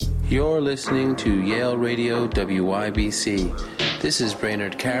You're listening to Yale Radio WYBC. This is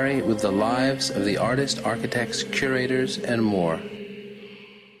Brainerd Carey with the lives of the artists, architects, curators, and more.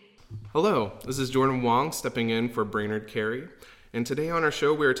 Hello, this is Jordan Wong stepping in for Brainerd Carey. And today on our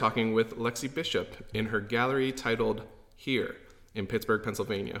show we are talking with Lexi Bishop in her gallery titled Here in Pittsburgh,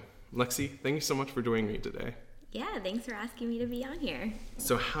 Pennsylvania. Lexi, thank you so much for joining me today. Yeah, thanks for asking me to be on here.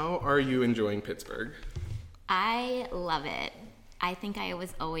 So how are you enjoying Pittsburgh? I love it. I think I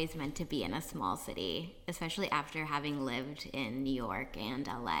was always meant to be in a small city, especially after having lived in New York and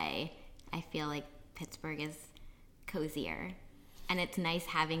LA. I feel like Pittsburgh is cozier, and it's nice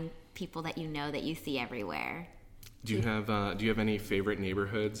having people that you see everywhere. Do you have any favorite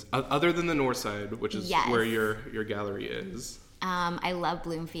neighborhoods other than the North Side, which is where your gallery is? I love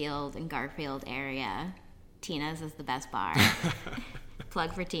Bloomfield and Garfield area. Tina's is the best bar.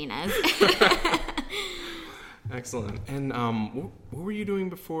 Plug for Tina's. Excellent. And what were you doing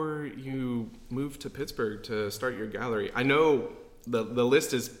before you moved to Pittsburgh to start your gallery? I know the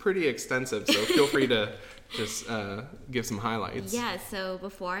list is pretty extensive, so feel free to just give some highlights. Yeah, so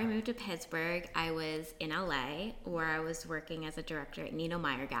before I moved to Pittsburgh, I was in LA, where I was working as a director at Nino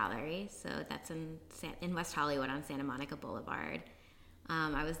Meyer Gallery. So that's in West Hollywood on Santa Monica Boulevard.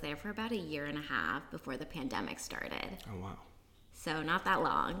 I was there for about a year and a half before the pandemic started. Oh, wow. So not that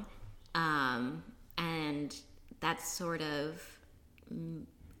long. And that's sort of,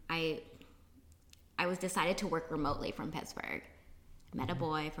 I was decided to work remotely from Pittsburgh. Met a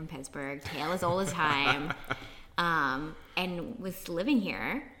boy from Pittsburgh, tale as old as time, and was living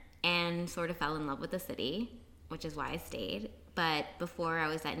here and sort of fell in love with the city, which is why I stayed. But before I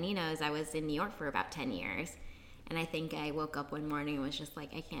was at Nino's, I was in New York for about 10 years. And I think I woke up one morning and was just like,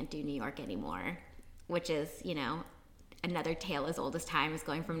 I can't do New York anymore, which is, another tale as old as time, is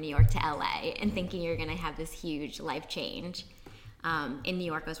going from New York to LA and thinking you're going to have this huge life change. In New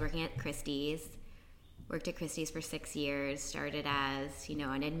York, I was working at Christie's. Worked at Christie's for 6 years, started as,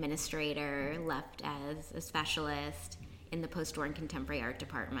 an administrator, left as a specialist in the post-war and contemporary art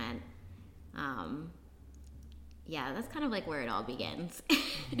department. That's kind of like where it all begins.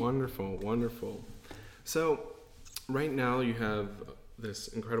 Wonderful, wonderful. So right now you have this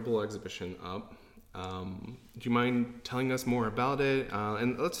incredible exhibition up. Do you mind telling us more about it?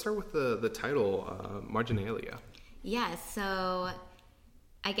 And let's start with the title, Marginalia. Yeah, so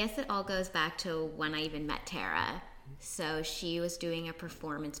I guess it all goes back to when I even met Tara. So she was doing a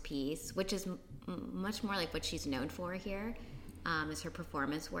performance piece, which is much more like what she's known for here, is her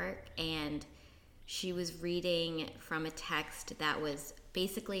performance work. And she was reading from a text that was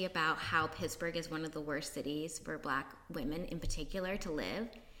basically about how Pittsburgh is one of the worst cities for Black women in particular to live.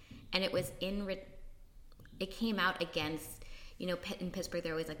 And it was it came out against, in Pittsburgh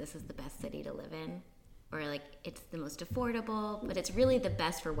they're always like, this is the best city to live in. Or like, it's the most affordable, but it's really the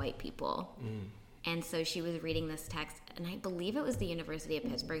best for white people. And so she was reading this text, and I believe it was the University of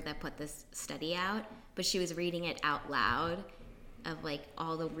Pittsburgh that put this study out, but she was reading it out loud of like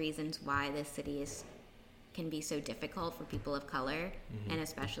all the reasons why this city can be so difficult for people of color, and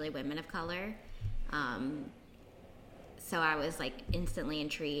especially women of color. So I was like instantly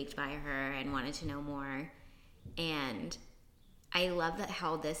intrigued by her and wanted to know more. And I love that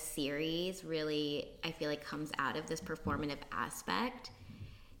how this series really, I feel like, comes out of this performative aspect.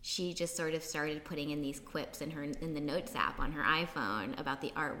 She just sort of started putting in these quips in the Notes app on her iPhone about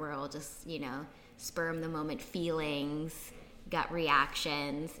the art world, just, spur of the moment feelings, gut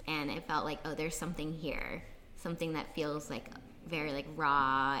reactions, and it felt like, oh, there's something here, something that feels like very like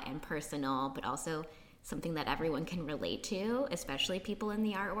raw and personal, but also something that everyone can relate to, especially people in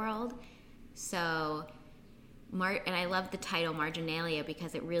the art world. So and I love the title Marginalia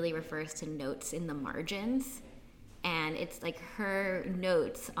because it really refers to notes in the margins, and it's like her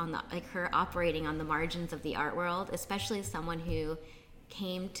notes on her operating on the margins of the art world, especially as someone who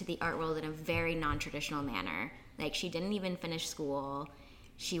came to the art world in a very non-traditional manner. Like, she didn't even finish school.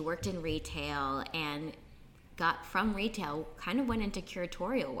 She worked in retail and from retail kind of went into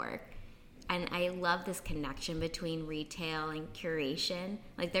curatorial work. And I love this connection between retail and curation.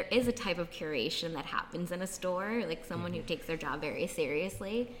 Like, there is a type of curation that happens in a store, like someone who takes their job very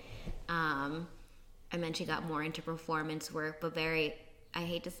seriously. And then she got more into performance work, but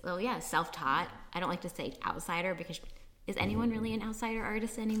self-taught. I don't like to say outsider, because is anyone really an outsider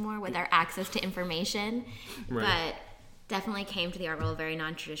artist anymore with our access to information? Right. But definitely came to the art world in a very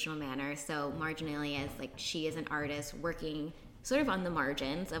non-traditional manner. So Marginalia is like, she is an artist working sort of on the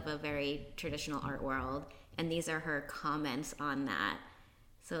margins of a very traditional art world, and these are her comments on that.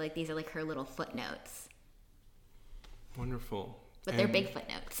 So like, these are like her little footnotes. Wonderful. But they're big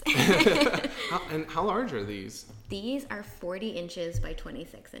footnotes. And how large are these? These are 40 inches by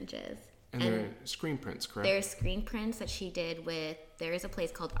 26 inches. And they're screen prints, correct? They're screen prints that she did with, there is a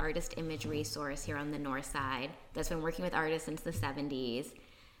place called Artist Image Resource here on the north side that's been working with artists since the 70s.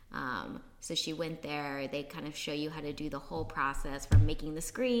 So she went there. They kind of show you how to do the whole process from making the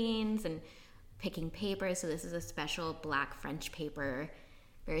screens and picking paper. So this is a special black French paper,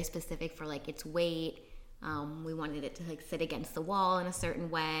 very specific for like its weight. We wanted it to like sit against the wall in a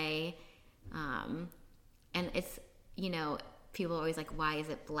certain way. And it's, you know, people are always like, why is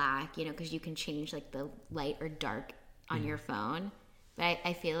it black? You know, because you can change like the light or dark on your phone. But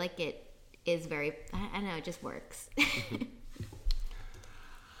I feel like it is very, I don't know, it just works.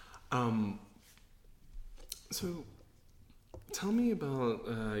 So tell me about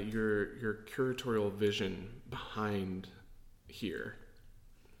your curatorial vision behind here,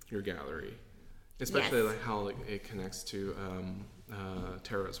 your gallery, especially Yes. like how it connects to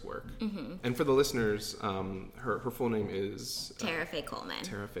Tara's work. And for the listeners, her full name is Tara Faye Coleman.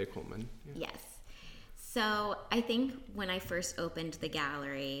 Tara Faye Coleman. Yeah. Yes. So I think when I first opened the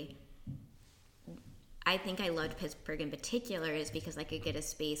gallery, I think I loved Pittsburgh in particular is because I could get a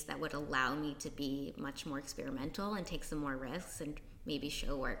space that would allow me to be much more experimental and take some more risks and maybe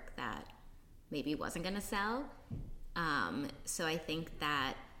show work that maybe wasn't going to sell. So I think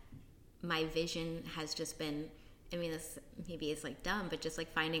that my vision has just been, I mean, this maybe it's like dumb, but just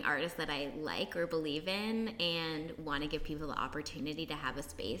like finding artists that I like or believe in and want to give people the opportunity to have a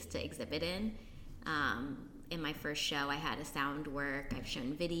space to exhibit in. In my first show, I had a sound work. I've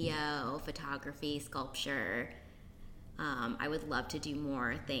shown video, photography, sculpture. I would love to do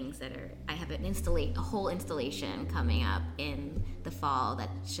more things that are. I have a whole installation coming up in the fall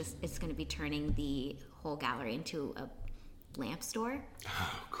that's just it's going to be turning the whole gallery into a lamp store.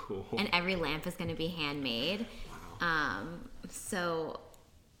 Oh, cool. And every lamp is going to be handmade. Wow. So,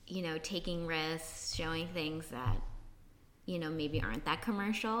 you know, taking risks, showing things that, you know, maybe aren't that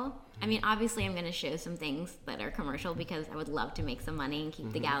commercial. I mean, obviously I'm going to show some things that are commercial because I would love to make some money and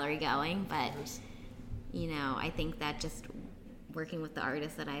keep the gallery going. But, you know, I think that just working with the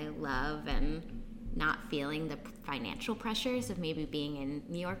artists that I love and not feeling the financial pressures of maybe being in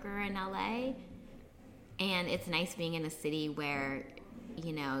New York or in LA. And it's nice being in a city where,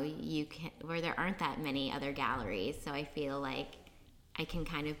 you know, where there aren't that many other galleries. So I feel like I can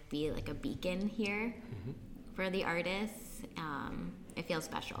kind of be like a beacon here for the artists. It feels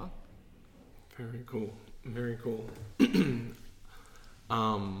special. Very cool. Very cool.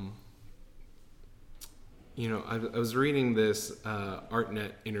 You know, I was reading this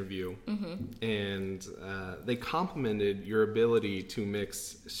ArtNet interview, and they complimented your ability to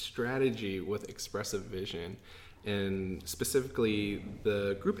mix strategy with expressive vision, and specifically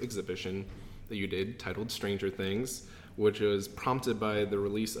the group exhibition that you did titled Stranger Things, which was prompted by the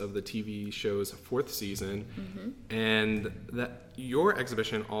release of the TV show's 4th season, and that your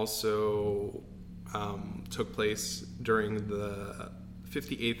exhibition also took place during the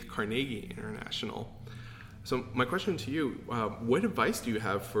 58th Carnegie International. So my question to you, what advice do you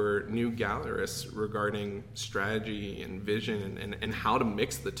have for new gallerists regarding strategy and vision and how to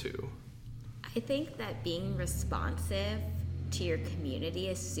mix the two? I think that being responsive to your community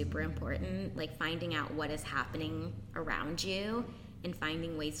is super important, like finding out what is happening around you and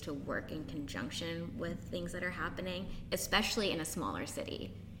finding ways to work in conjunction with things that are happening, especially in a smaller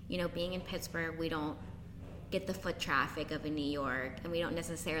city. You know, being in Pittsburgh, we don't get the foot traffic of a New York, and we don't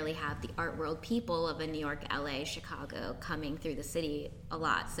necessarily have the art world people of a New York, LA, Chicago coming through the city a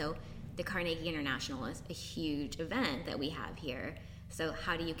lot. So the Carnegie International is a huge event that we have here. So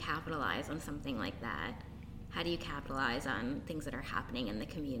how do you capitalize on something like that? How do you capitalize on things that are happening in the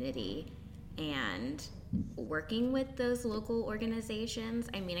community and working with those local organizations?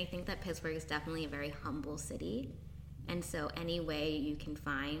 I mean, I think that Pittsburgh is definitely a very humble city. And so any way you can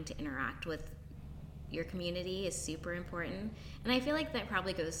find to interact with your community is super important. And I feel like that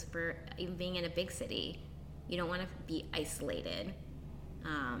probably goes for even being in a big city. You don't want to be isolated.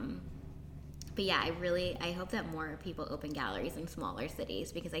 But yeah, I hope that more people open galleries in smaller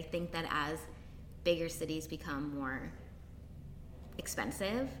cities, because I think that as bigger cities become more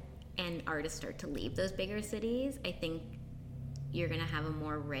expensive and artists start to leave those bigger cities, I think you're going to have a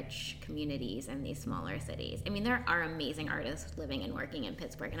more rich communities in these smaller cities. I mean, there are amazing artists living and working in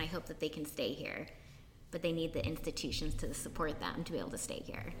Pittsburgh, and I hope that they can stay here. But they need the institutions to support them to be able to stay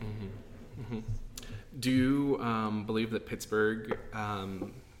here. Do you believe that Pittsburgh,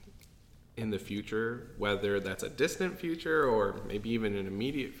 in the future, whether that's a distant future or maybe even an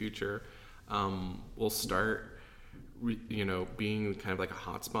immediate future, will start, being kind of like a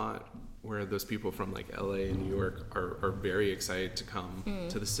hotspot where those people from like LA and New York are very excited to come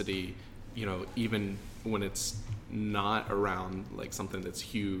to the city, you know, even when it's not around like something that's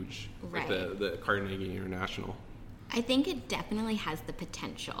huge, Right. like the Carnegie International. I think it definitely has the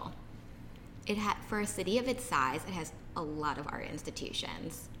potential. For a city of its size, it has a lot of art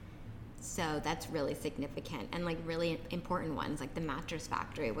institutions. So that's really significant, and like really important ones, like the Mattress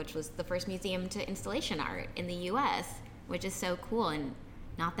Factory, which was the first museum to installation art in the US, which is so cool, and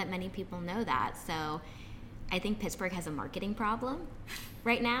not that many people know that. So I think Pittsburgh has a marketing problem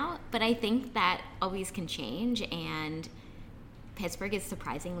right now, but I think that always can change, and Pittsburgh is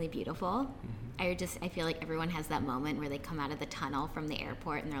surprisingly beautiful. I feel like everyone has that moment where they come out of the tunnel from the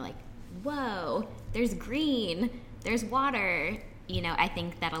airport and they're like, whoa, there's green, there's water. You know, I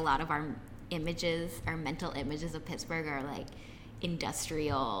think that a lot of our mental images of Pittsburgh are like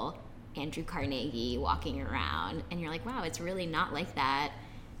industrial Andrew Carnegie walking around, and you're like, wow, it's really not like that.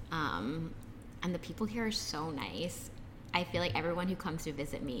 And the people here are so nice. I feel like everyone who comes to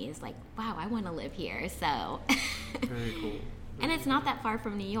visit me is like, wow, I want to live here. So Very cool. and it's not that far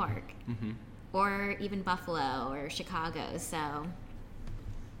from New York Mm-hmm. or even Buffalo or Chicago, so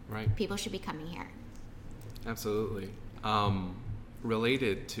Right. people should be coming here. Absolutely.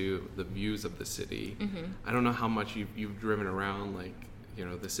 Related to the views of the city, I don't know how much you've driven around, like, you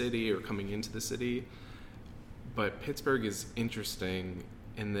know, the city or coming into the city, but Pittsburgh is interesting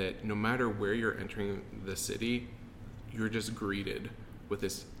in that no matter where you're entering the city, you're just greeted with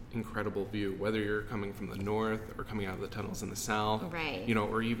this incredible view, whether you're coming from the north or coming out of the tunnels in the south, Right. you know,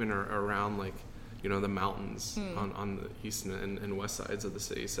 or even around, like, you know, the mountains on the east and west sides of the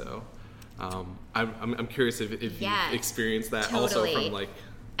city. So I'm curious if Yeah, you've experienced that totally. also from like.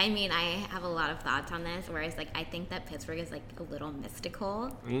 I mean, I have a lot of thoughts on this, whereas like I think that Pittsburgh is like a little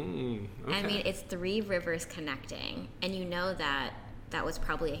mystical. Okay. I mean, it's 3 rivers connecting, and you know that was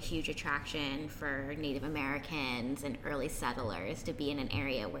probably a huge attraction for Native Americans and early settlers to be in an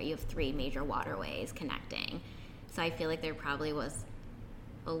area where you have 3 major waterways connecting. So I feel like there probably was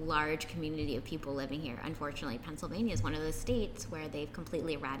a large community of people living here. Unfortunately, Pennsylvania is one of those states where they've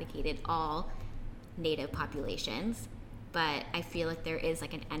completely eradicated all native populations, but I feel like there is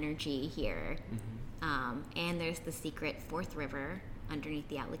like an energy here. And there's the secret 4th river underneath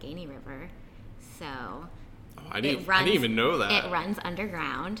the Allegheny River. So Oh, I didn't even know that. It runs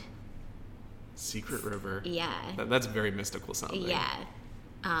underground. Secret River. Yeah. That's very mystical sounding. Yeah.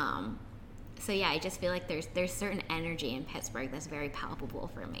 So yeah, I just feel like there's certain energy in Pittsburgh that's very palpable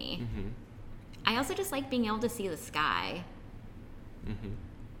for me. I also just like being able to see the sky. Yeah.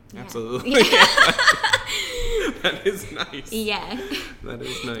 Absolutely. That is nice. Yeah. That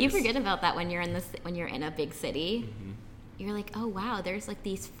is nice. You forget about that when you're in a big city. You're like, oh wow, there's like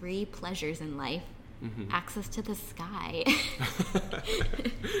these free pleasures in life. Access to the sky.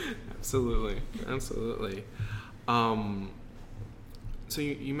 Absolutely. So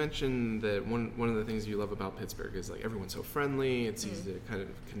you mentioned that one of the things you love about Pittsburgh is like everyone's so friendly. It's easy to kind of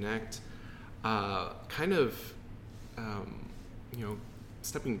connect. You know,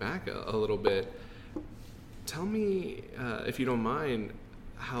 stepping back a little bit, tell me, if you don't mind,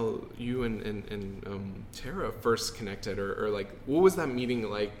 how you and Tara first connected, or like what was that meeting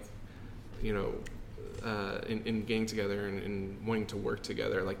like? You know, in getting together and wanting to work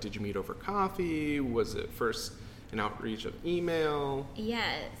together. Like, did you meet over coffee? Was it first an outreach of email?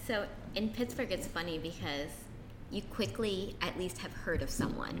 Yeah, so in Pittsburgh it's funny because you quickly at least have heard of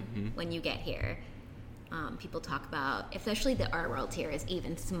someone when you get here. People talk about, especially the art world here is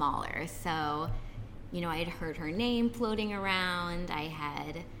even smaller. So, you know, I had heard her name floating around. I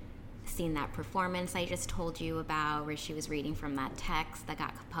had seen that performance I just told you about where she was reading from that text that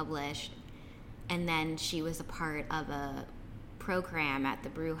got published. And then she was a part of a program at the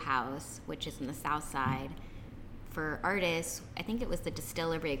Brew House, which is in the South Side, for artists. I think it was the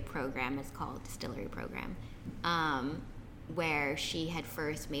Distillery program. It's called Distillery program, where she had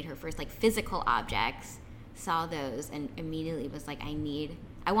first made her first like physical objects, saw those, and immediately was like,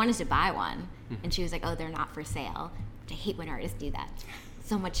 I wanted to buy one. And she was like, oh, they're not for sale. Which I hate when artists do that.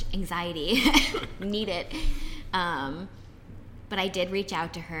 So much anxiety. Need it. But I did reach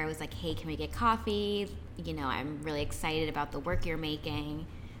out to her. I was like, hey, can we get coffee? You know, I'm really excited about the work you're making.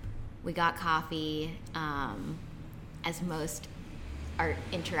 We got coffee, as most art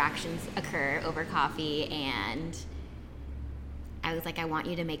interactions occur over coffee. And I was like, I want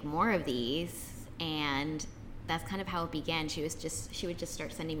you to make more of these. And that's kind of how it began. She would just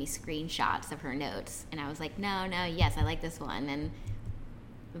start sending me screenshots of her notes. And I was like, no, yes, I like this one. And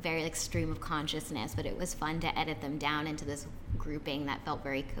very like stream of consciousness, but it was fun to edit them down into this grouping that felt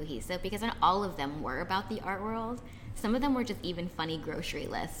very cohesive, because not all of them were about the art world. Some of them were just even funny grocery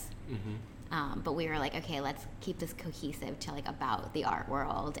lists. But we were like, okay, let's keep this cohesive to like about the art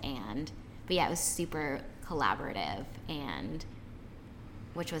world. But yeah, it was super collaborative, and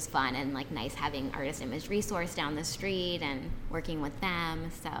which was fun and like nice having Artist Image Resource down the street and working with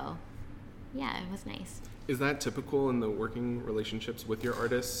them. So yeah, it was nice. Is that typical in the working relationships with your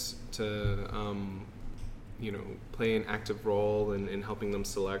artists to, play an active role in helping them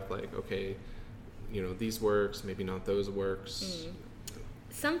select, like, okay, these works, maybe not those works?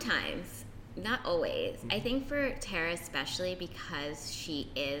 Sometimes, not always. I think for Tara especially, because she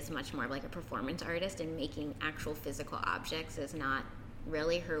is much more of like a performance artist and making actual physical objects is not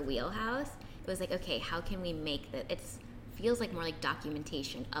really her wheelhouse. It was like, okay, how can we make that? It feels like more like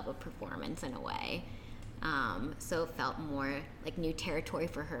documentation of a performance in a way. So it felt more like new territory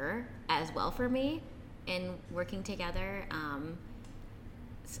for her as well for me in working together.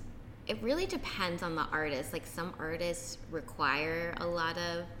 It really depends on the artist. Like some artists require a lot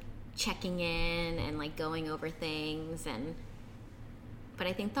of checking in and like going over things, but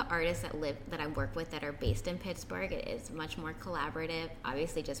I think the artists that I work with that are based in Pittsburgh, it is much more collaborative,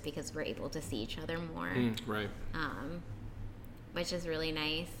 obviously just because we're able to see each other more. Right. Which is really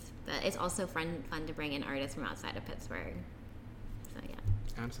nice. But it's also fun to bring in artists from outside of Pittsburgh. So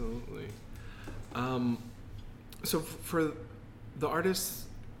yeah. Absolutely. So for the artists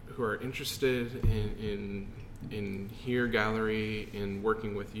who are interested in Here Gallery, in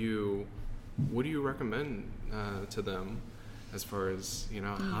working with you, what do you recommend to them as far as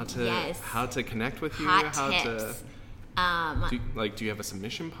how to connect with you? Tips. Do you have a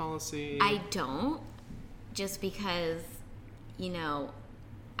submission policy? I don't, just because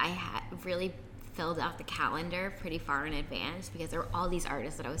I had really filled out the calendar pretty far in advance because there were all these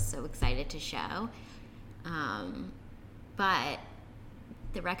artists that I was so excited to show. But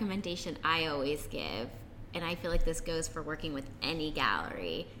the recommendation I always give, and I feel like this goes for working with any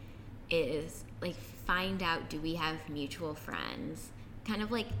gallery, is like find out, do we have mutual friends? Kind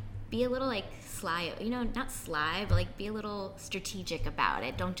of like be a little like sly, not sly, but like be a little strategic about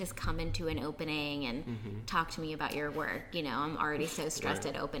it. Don't just come into an opening and talk to me about your work. I'm already so stressed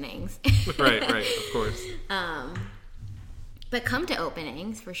at openings. Right, of course. But come to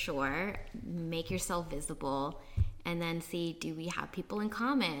openings for sure. Make yourself visible, and then see, do we have people in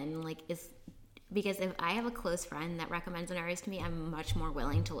common? Because if I have a close friend that recommends an artist to me, I'm much more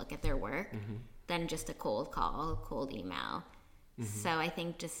willing to look at their work than just a cold call, cold email. So I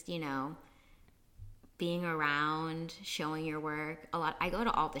think just, being around, showing your work a lot. I go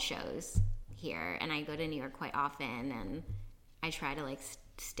to all the shows here, and I go to New York quite often, and I try to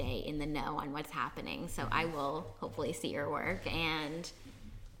stay in the know on what's happening. So I will hopefully see your work, and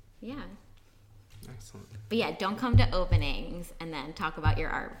yeah. Excellent. But yeah, don't come to openings and then talk about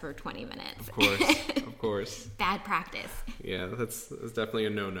your art for 20 minutes. Of course. Bad practice. Yeah, that's definitely a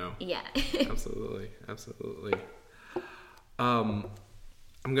no-no. Yeah. Absolutely.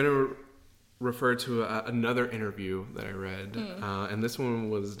 I'm going to refer to another interview that I read, and this one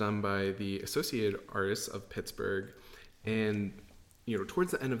was done by the Associated Artists of Pittsburgh, and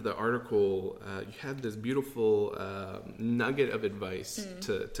towards the end of the article, you had this beautiful nugget of advice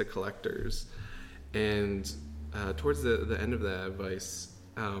to collectors, and towards the end of that advice,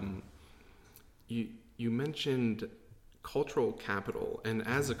 you mentioned cultural capital, and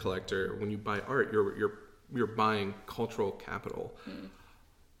as a collector, when you buy art, you're buying cultural capital.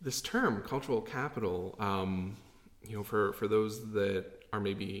 This term, cultural capital, for those that are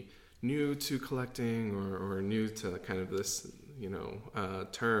maybe new to collecting or new to kind of this,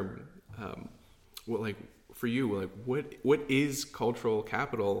 term, for you, what is cultural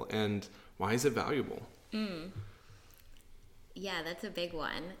capital and why is it valuable? Yeah, that's a big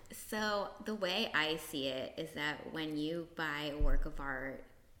one. So the way I see it is that when you buy a work of art,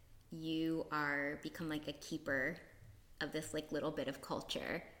 you become like a keeper of this little bit of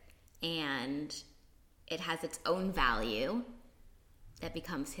culture, and it has its own value that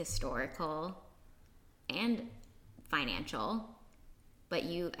becomes historical and financial. But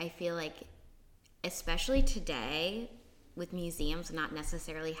I feel like, especially today, with museums not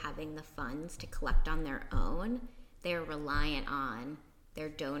necessarily having the funds to collect on their own, they're reliant on their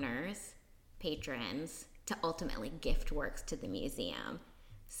donors, patrons, to ultimately gift works to the museum.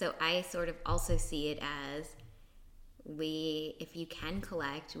 So I sort of also see it as if you can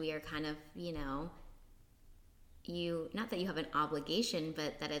collect, we are kind of, not that you have an obligation,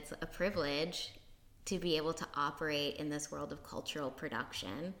 but that it's a privilege to be able to operate in this world of cultural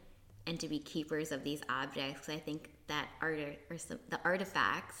production. and to be keepers of these objects. I think that the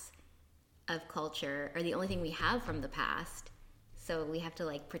artifacts of culture are the only thing we have from the past. So we have to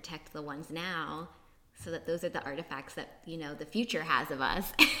like protect the ones now, so that those are the artifacts that, you know, the future has of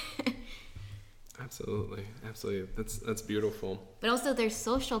us. Absolutely. That's beautiful. But also there's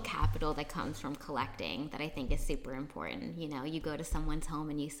social capital that comes from collecting that I think is super important. You know, you go to someone's home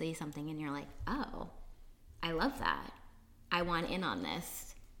and you see something and you're like, oh, I love that. I want in on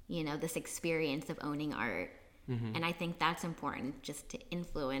this, you know, this experience of owning art. Mm-hmm. And I think that's important, just to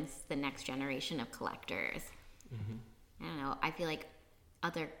influence the next generation of collectors. Mm-hmm. I don't know. I feel like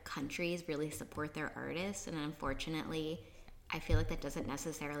other countries really support their artists, and unfortunately, I feel like that doesn't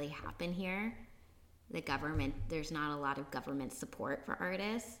necessarily happen here. The government, there's not a lot of government support for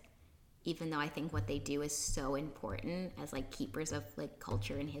artists, even though I think what they do is so important as like keepers of like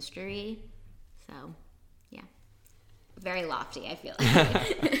culture and history. So, yeah. Very lofty, I feel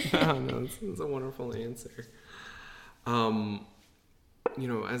like. No, it's a wonderful answer. You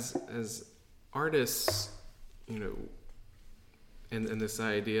know, as artists, you know, and this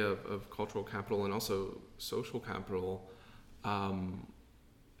idea of cultural capital and also social capital,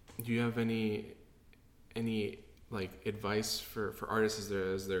 do you have any like advice for artists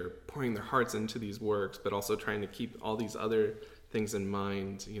as they're pouring their hearts into these works, but also trying to keep all these other things in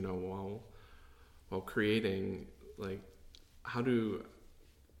mind, you know, while creating? Like, how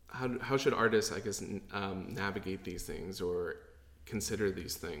should artists, I guess, navigate these things or consider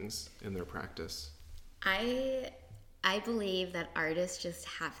these things in their practice? I believe that artists just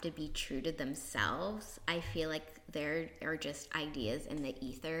have to be true to themselves. I feel like there are just ideas in the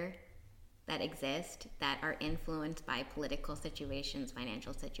ether that exist that are influenced by political situations,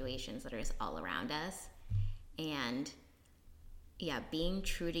 financial situations that are just all around us. And yeah, being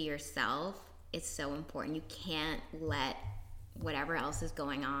true to yourself is so important. You can't let whatever else is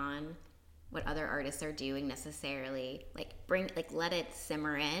going on, what other artists are doing necessarily, let it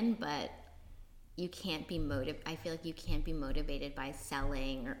simmer in, but you can't be I feel like you can't be motivated by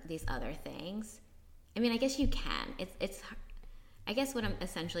selling or these other things. I mean, I guess you can. I guess what I'm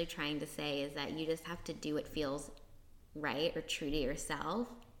essentially trying to say is that you just have to do what feels right or true to yourself,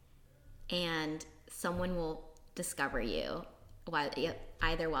 and someone will discover you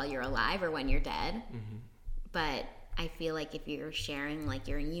either while you're alive or when you're dead. Mm-hmm. But I feel like if you're sharing like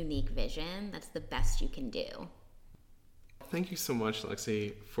your unique vision, that's the best you can do. Thank you so much,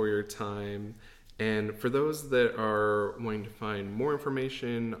 Lexi, for your time. And for those that are wanting to find more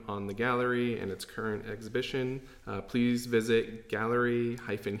information on the gallery and its current exhibition, please visit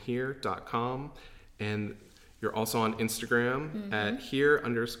gallery-here.com. And you're also on Instagram at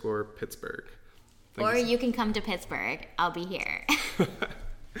here_Pittsburgh. Or you can come to Pittsburgh. I'll be here.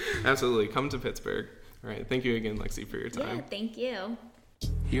 Absolutely. Come to Pittsburgh. All right. Thank you again, Lexi, for your time. Yeah, thank you.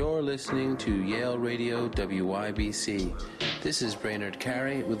 You're listening to Yale Radio WYBC. This is Brainerd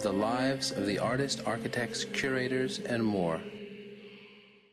Carey with the lives of the artists, architects, curators, and more.